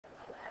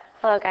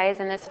Hello guys,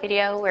 in this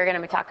video we're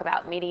going to talk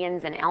about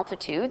medians and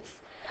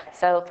altitudes.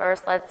 So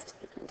first let's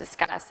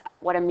discuss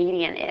what a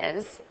median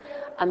is.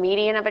 A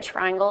median of a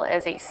triangle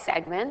is a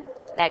segment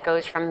that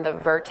goes from the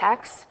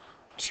vertex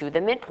to the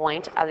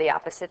midpoint of the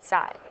opposite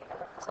side.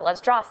 So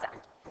let's draw some.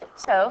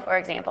 So for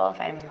example, if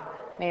I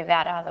move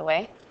that out of the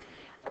way,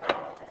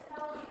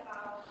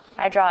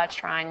 I draw a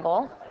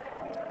triangle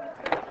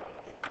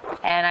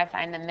and I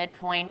find the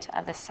midpoint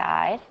of the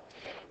side.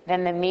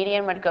 Then the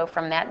median would go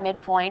from that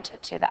midpoint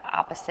to the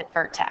opposite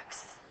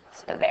vertex.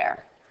 So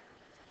there.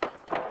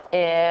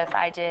 If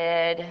I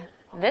did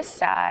this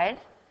side,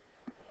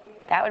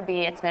 that would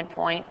be its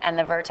midpoint, and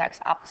the vertex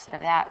opposite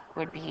of that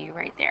would be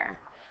right there.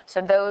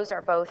 So those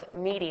are both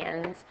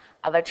medians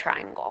of a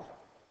triangle.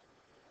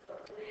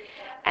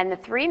 And the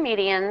three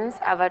medians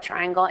of a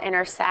triangle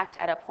intersect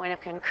at a point of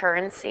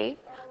concurrency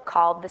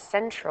called the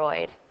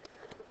centroid.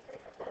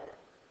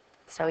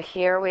 So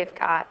here we've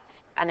got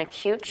an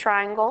acute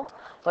triangle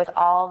with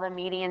all the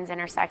medians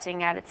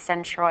intersecting at its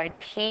centroid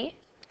P.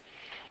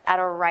 At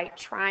a right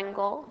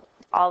triangle,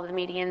 all the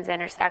medians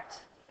intersect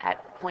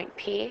at point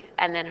P,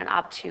 and then an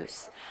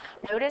obtuse.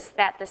 Notice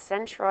that the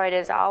centroid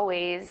is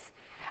always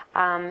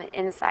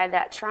inside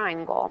that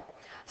triangle.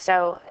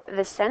 So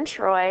the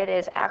centroid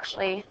is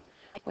actually,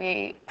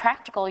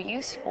 practical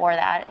use for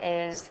that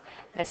is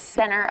the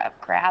center of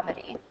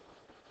gravity.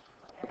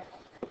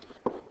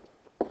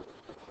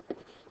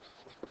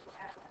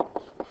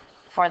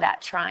 For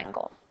that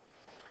triangle.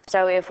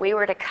 So if we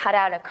were to cut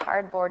out a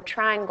cardboard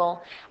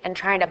triangle and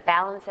try to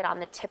balance it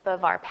on the tip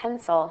of our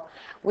pencil,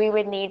 we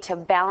would need to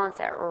balance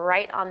it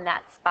right on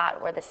that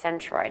spot where the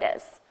centroid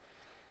is.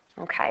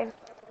 Okay?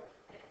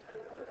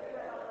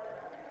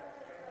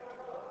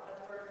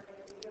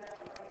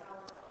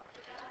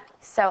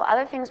 So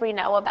other things we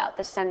know about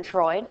the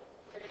centroid.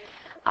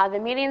 The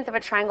medians of a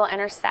triangle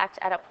intersect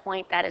at a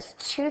point that is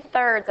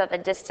 2/3 of the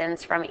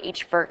distance from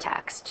each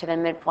vertex to the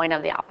midpoint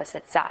of the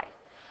opposite side.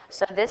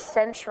 So this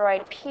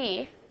centroid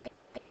P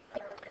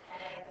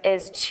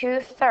is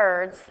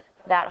 2/3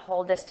 that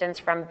whole distance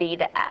from B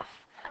to F.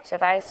 So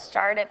if I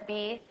start at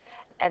B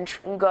and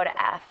go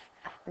to F,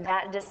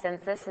 that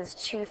distance, this is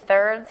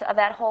 2/3 of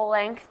that whole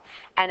length.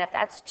 And if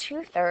that's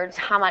 2/3,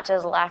 how much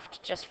is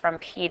left just from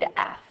P to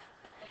F?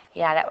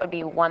 Yeah, that would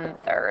be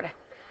 1/3.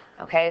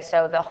 Okay,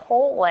 so the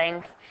whole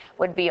length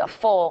would be a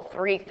full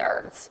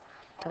 3/3.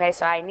 Okay,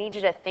 so I need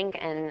you to think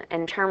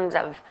in terms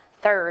of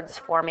thirds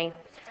for me.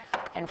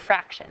 And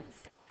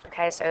fractions.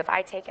 Okay, so if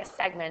I take a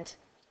segment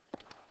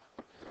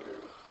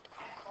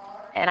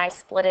and I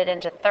split it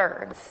into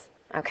thirds,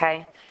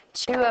 okay,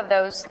 2 of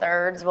those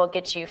thirds will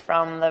get you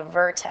from the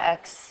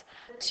vertex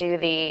to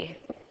the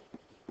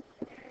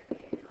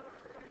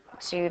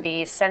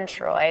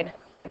centroid,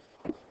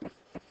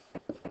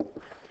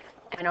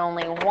 and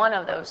only 1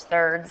 of those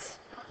thirds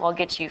will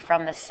get you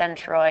from the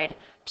centroid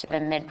to the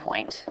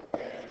midpoint.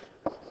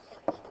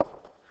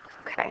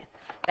 Okay.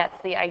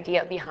 That's the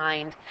idea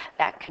behind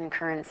that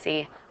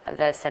concurrency of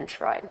the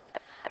centroid.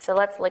 So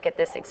let's look at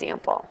this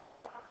example,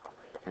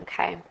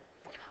 okay?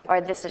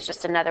 Or this is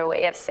just another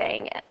way of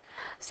saying it.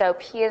 So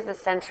P is the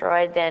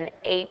centroid, then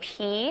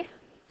AP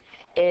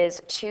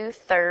is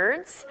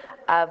 2/3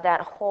 of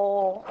that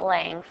whole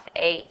length,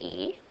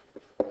 AE.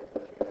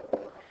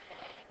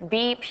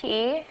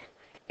 BP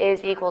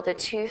is equal to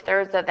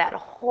 2/3 of that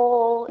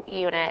whole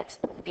unit,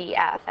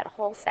 BF, that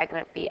whole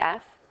segment,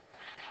 BF.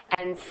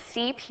 And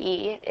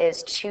CP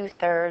is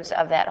 2/3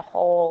 of that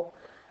whole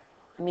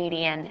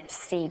median,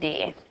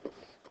 CD.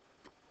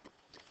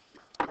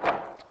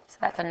 So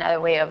that's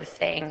another way of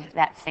saying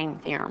that same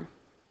theorem.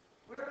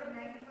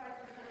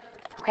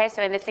 Okay,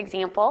 so in this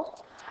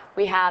example,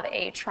 we have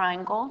a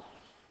triangle,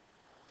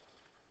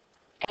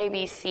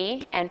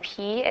 ABC, and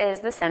P is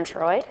the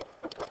centroid.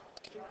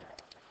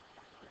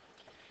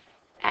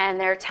 And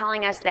they're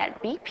telling us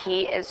that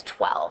BP is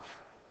 12.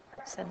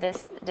 So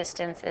this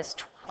distance is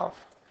 12.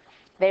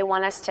 They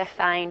want us to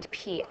find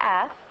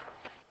PF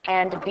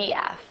and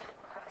BF.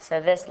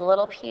 So this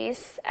little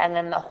piece and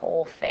then the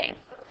whole thing.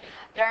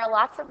 There are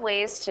lots of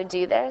ways to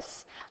do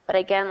this, but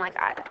again, like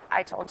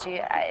I told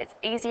you, it's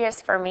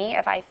easiest for me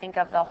if I think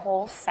of the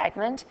whole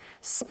segment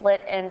split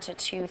into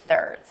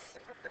 2/3,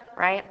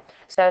 right?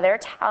 So they're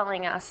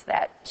telling us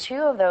that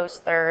 2 of those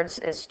thirds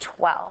is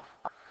 12.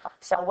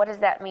 So what does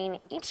that mean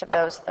each of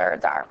those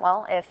thirds are?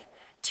 Well, if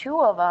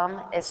 2 of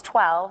them is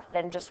 12,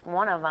 then just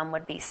 1 of them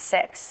would be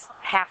 6,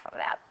 half of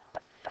that.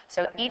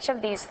 So each of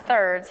these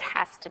thirds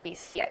has to be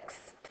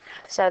 6.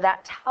 So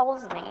that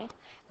tells me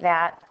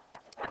that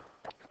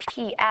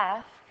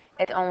PF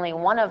is only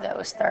 1 of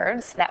those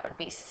thirds, that would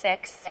be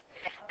 6.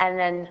 And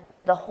then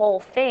the whole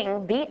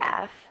thing,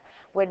 BF,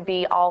 would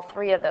be all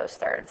 3 of those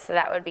thirds. So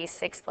that would be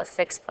 6 plus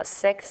 6 plus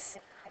 6,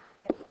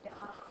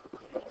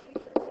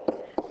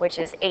 which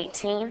is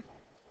 18.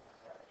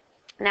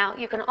 Now,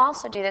 you can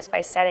also do this by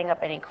setting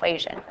up an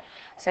equation.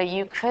 So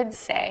you could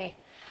say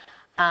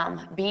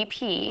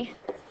BP,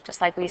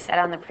 just like we said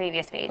on the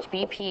previous page,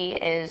 BP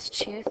is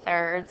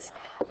 2/3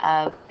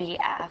 of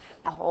BF,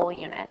 the whole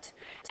unit,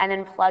 and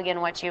then plug in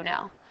what you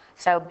know.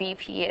 So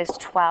BP is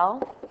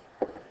 12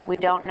 We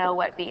don't know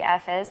what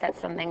BF is.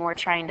 That's something we're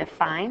trying to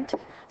find.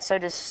 So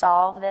to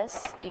solve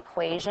this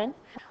equation,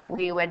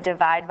 we would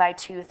divide by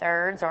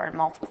 2/3 or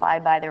multiply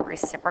by the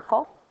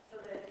reciprocal.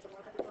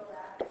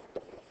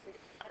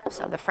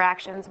 So the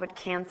fractions would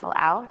cancel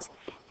out,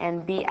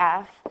 and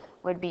BF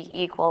would be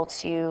equal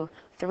to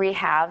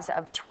 3/2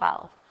 of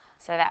 12.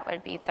 So that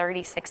would be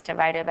 36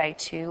 divided by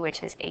 2,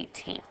 which is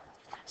 18.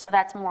 So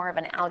that's more of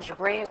an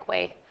algebraic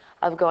way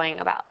of going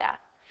about that.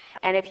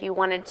 And if you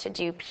wanted to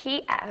do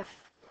PF,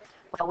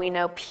 well, we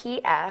know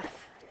PF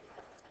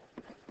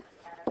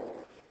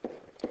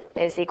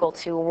is equal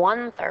to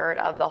 1/3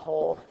 of the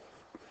whole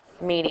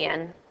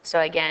median. So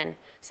again,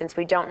 since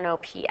we don't know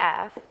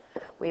PF,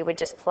 we would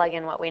just plug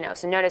in what we know.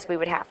 So notice we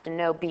would have to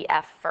know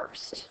BF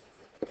first.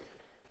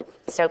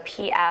 So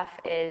PF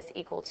is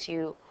equal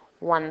to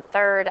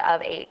 1/3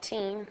 of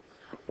 18,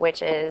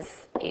 which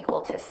is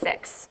equal to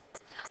 6.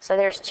 So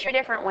there's two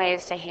different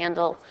ways to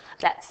handle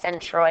that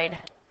centroid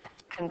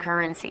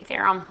concurrency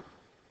theorem.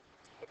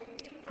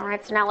 All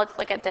right, so now let's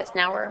look at this.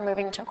 Now we're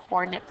moving to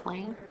coordinate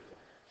plane.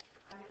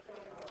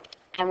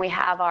 And we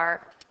have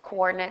our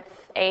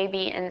coordinates A,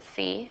 B, and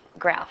C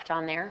graphed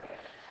on there.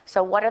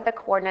 So what are the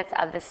coordinates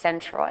of the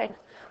centroid?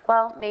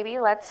 Well, maybe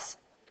I'm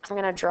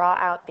going to draw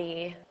out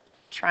the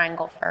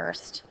triangle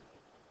first.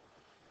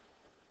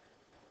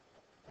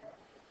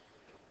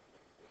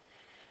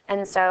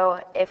 And so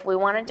if we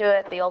want to do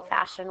it the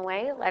old-fashioned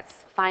way, let's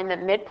find the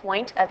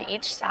midpoint of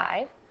each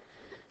side.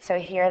 So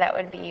here that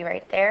would be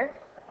right there,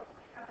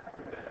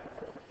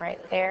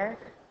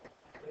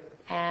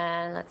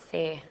 and let's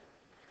see,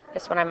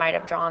 this one I might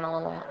have drawn a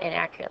little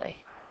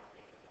inaccurately.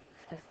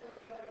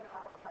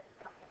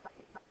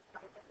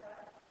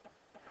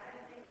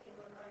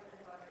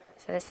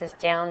 So this is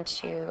down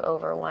 2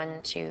 over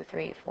 1, 2,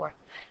 3, 4,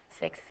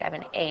 6,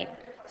 7, 8.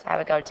 So I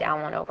would go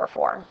down 1 over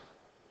 4.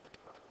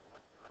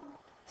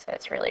 So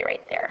it's really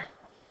right there.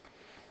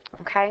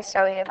 Okay,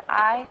 so if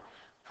I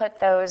put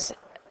those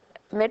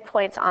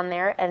midpoints on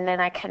there and then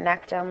I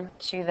connect them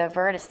to the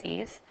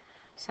vertices,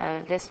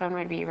 so this one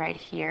would be right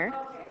here.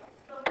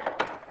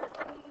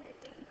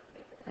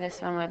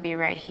 This one would be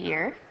right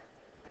here.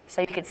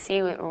 So you could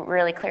see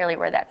really clearly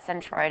where that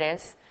centroid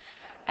is.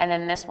 And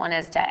then this one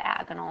is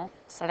diagonal,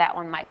 so that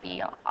one might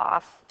be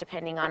off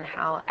depending on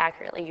how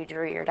accurately you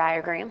drew your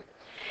diagram.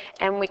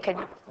 And we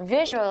could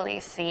visually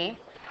see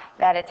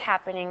that it's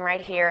happening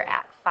right here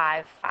at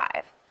 5,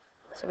 5.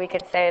 So we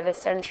could say the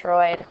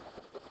centroid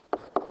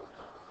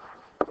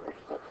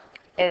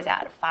is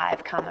at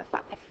 5,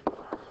 5.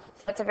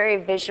 So it's a very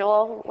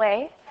visual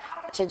way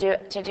to do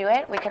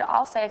it. We could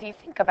also, if you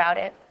think about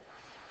it,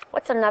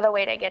 what's another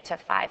way to get to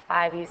 5,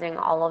 5 using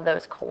all of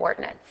those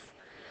coordinates?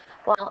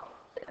 Well,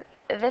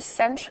 this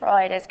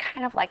centroid is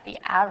kind of like the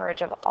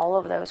average of all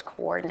of those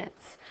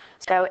coordinates.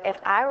 So if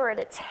I were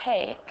to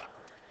take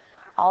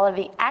all of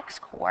the x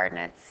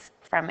coordinates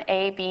from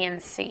A, B,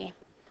 and C,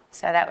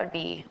 so that would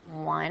be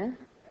 1,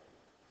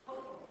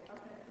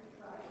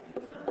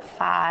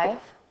 5,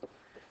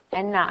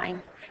 and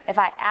 9. If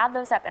I add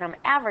those up and I'm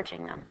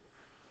averaging them,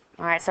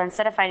 all right, so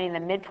instead of finding the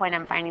midpoint,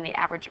 I'm finding the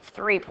average of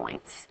 3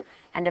 points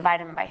and divide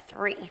them by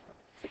 3.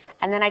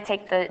 And then I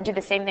do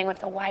the same thing with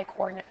the y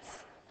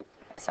coordinates.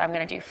 So I'm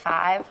going to do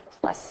 5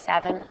 plus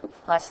 7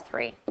 plus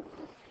 3.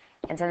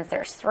 And since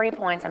there's 3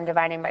 points, I'm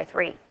dividing by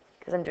 3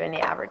 because I'm doing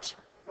the average.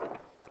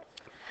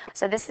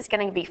 So this is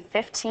going to be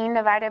 15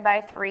 divided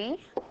by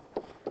 3,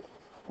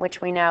 which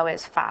we know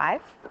is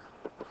 5.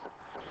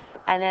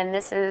 And then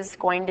this is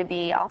going to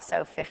be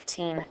also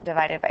 15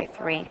 divided by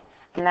 3,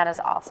 and that is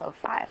also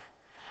 5.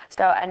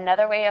 So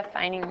another way of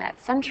finding that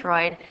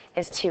centroid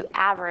is to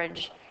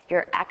average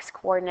your x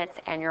coordinates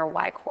and your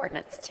y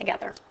coordinates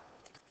together.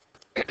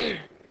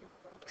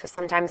 So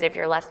sometimes if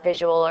you're less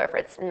visual or if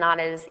it's not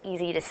as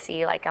easy to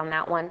see like on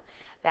that one,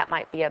 that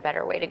might be a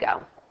better way to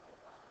go.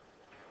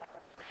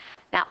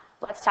 Now,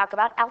 let's talk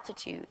about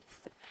altitudes.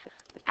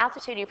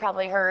 Altitude you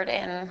probably heard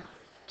in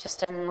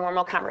just a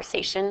normal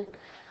conversation.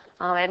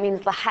 It means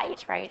the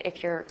height, right?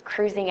 If you're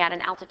cruising at an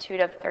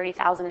altitude of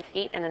 30,000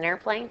 feet in an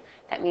airplane,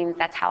 that means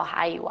that's how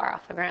high you are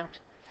off the ground.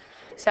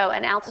 So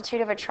an altitude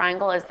of a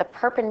triangle is the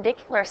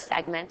perpendicular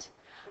segment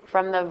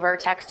from the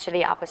vertex to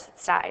the opposite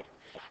side.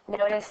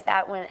 Notice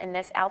that when in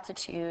this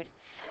altitude,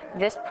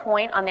 this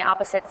point on the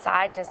opposite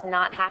side does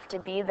not have to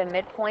be the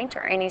midpoint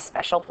or any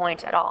special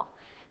point at all.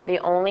 The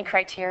only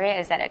criteria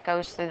is that it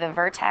goes through the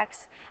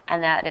vertex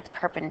and that it's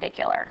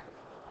perpendicular.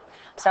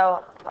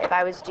 So if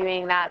I was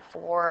doing that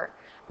for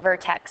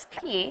vertex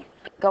P,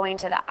 going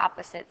to the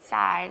opposite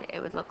side,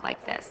 it would look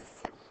like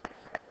this.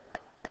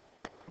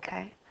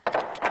 Okay?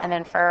 And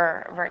then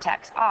for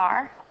vertex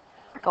R,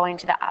 going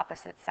to the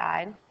opposite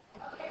side,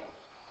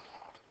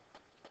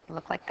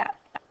 look like that.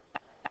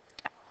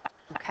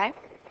 Okay?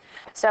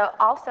 So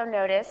also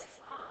notice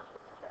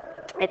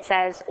it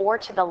says, or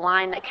to the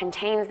line that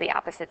contains the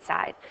opposite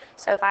side.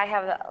 So if I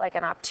have like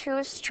an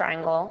obtuse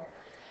triangle,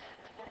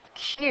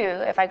 Q,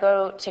 if I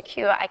go to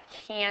Q, I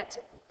can't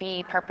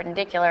be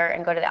perpendicular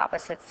and go to the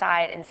opposite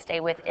side and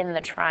stay within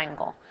the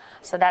triangle.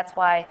 So that's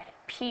why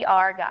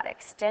PR got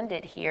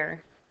extended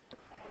here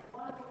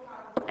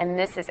And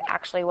this is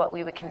actually what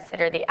we would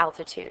consider the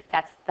altitude.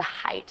 That's the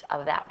height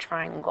of that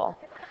triangle.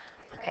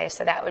 Okay,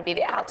 so that would be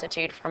the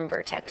altitude from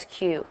vertex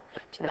Q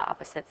to the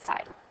opposite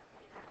side.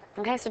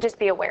 Okay, so just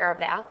be aware of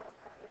that.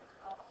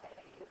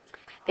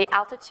 The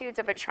altitudes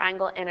of a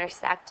triangle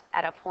intersect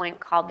at a point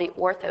called the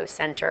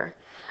orthocenter.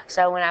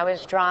 So when I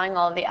was drawing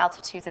all of the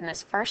altitudes in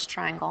this first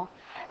triangle,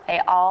 they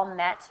all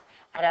met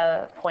at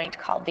a point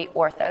called the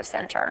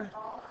orthocenter.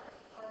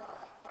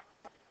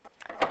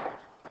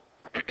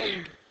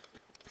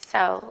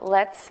 So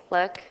let's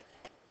look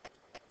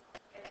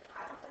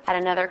at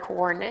another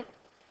coordinate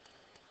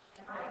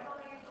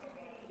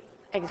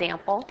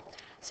example.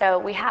 So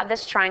we have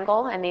this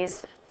triangle, and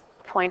these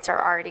points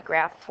are already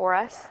graphed for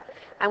us.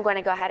 I'm going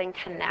to go ahead and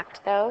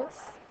connect those.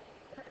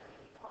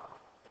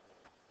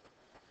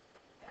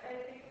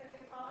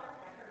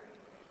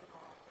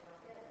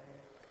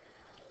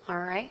 All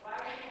right.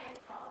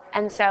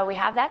 And so we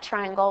have that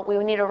triangle. We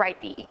need to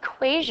write the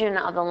equation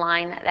of the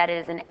line that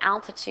is an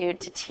altitude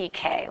to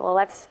TK. Well,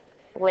 let's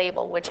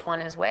label which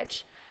one is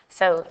which.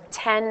 So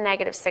 10,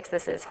 -6,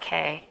 this is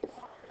K.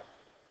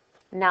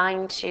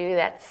 9, 2,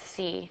 that's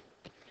C.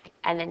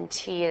 And then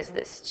T is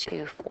this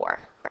 2, 4.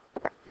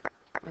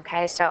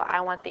 Okay, so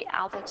I want the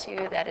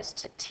altitude that is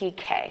to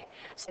TK.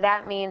 So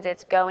that means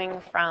it's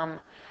going from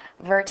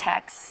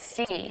vertex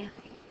C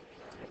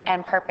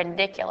and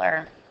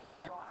perpendicular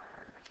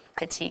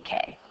to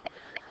TK.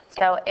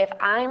 So if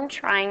I'm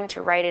trying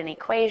to write an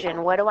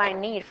equation, what do I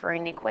need for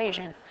an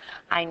equation?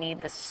 I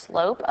need the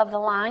slope of the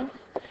line,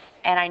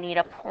 and I need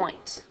a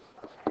point.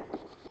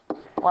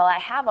 Well, I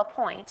have a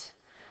point.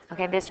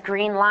 Okay, this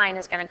green line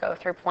is going to go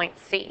through point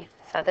C.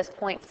 So this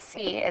point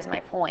C is my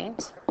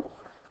point.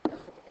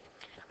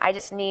 I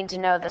just need to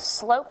know the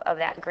slope of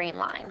that green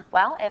line.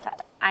 Well, if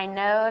I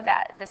know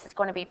that this is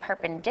going to be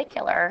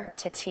perpendicular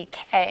to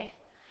TK,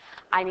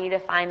 I need to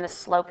find the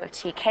slope of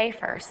TK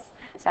first.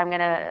 So I'm going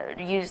to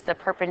use the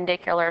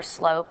perpendicular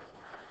slope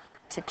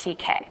to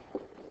TK.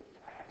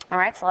 All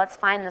right, so let's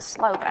find the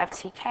slope of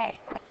TK.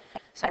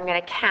 So I'm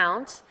going to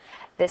count.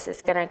 This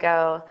is going to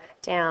go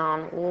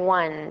down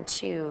 1,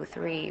 2,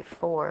 3,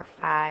 4,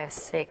 5,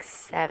 6,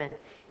 7,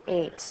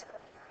 8,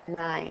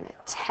 9,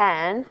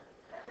 10.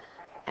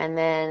 And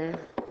then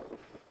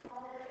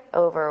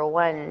over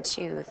 1,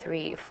 2,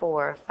 3,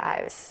 4,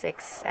 5,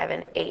 6,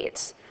 7,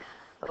 8,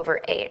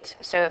 over 8.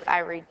 So if I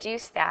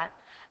reduce that,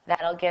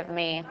 that'll give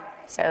me,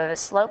 so the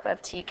slope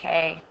of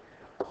TK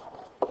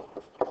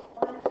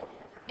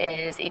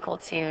is equal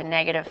to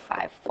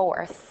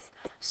 -5/4.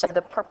 So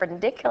the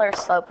perpendicular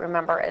slope,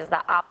 remember, is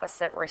the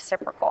opposite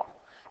reciprocal.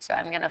 So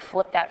I'm going to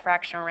flip that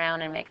fraction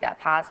around and make that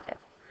positive.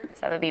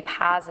 So it would be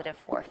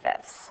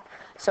 +4/5.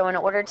 So in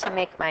order to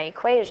make my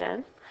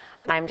equation,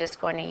 I'm just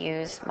going to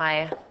use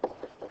my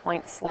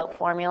point slope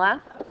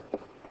formula.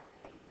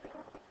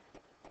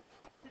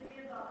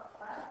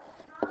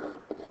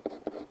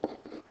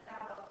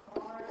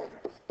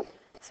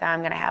 So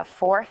I'm going to have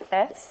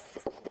 4/5,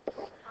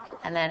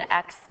 and then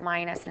x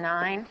minus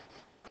 9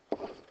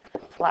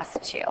 plus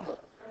 2.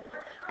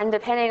 And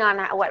depending on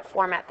what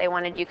format they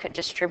wanted, you could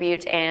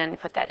distribute and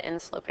put that in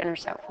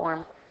slope-intercept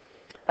form.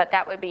 But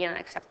that would be an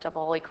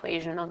acceptable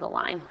equation of the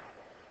line.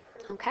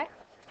 Okay?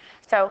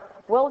 So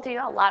we'll do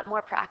a lot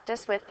more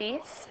practice with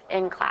these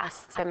in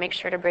class, so make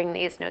sure to bring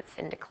these notes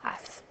into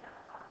class.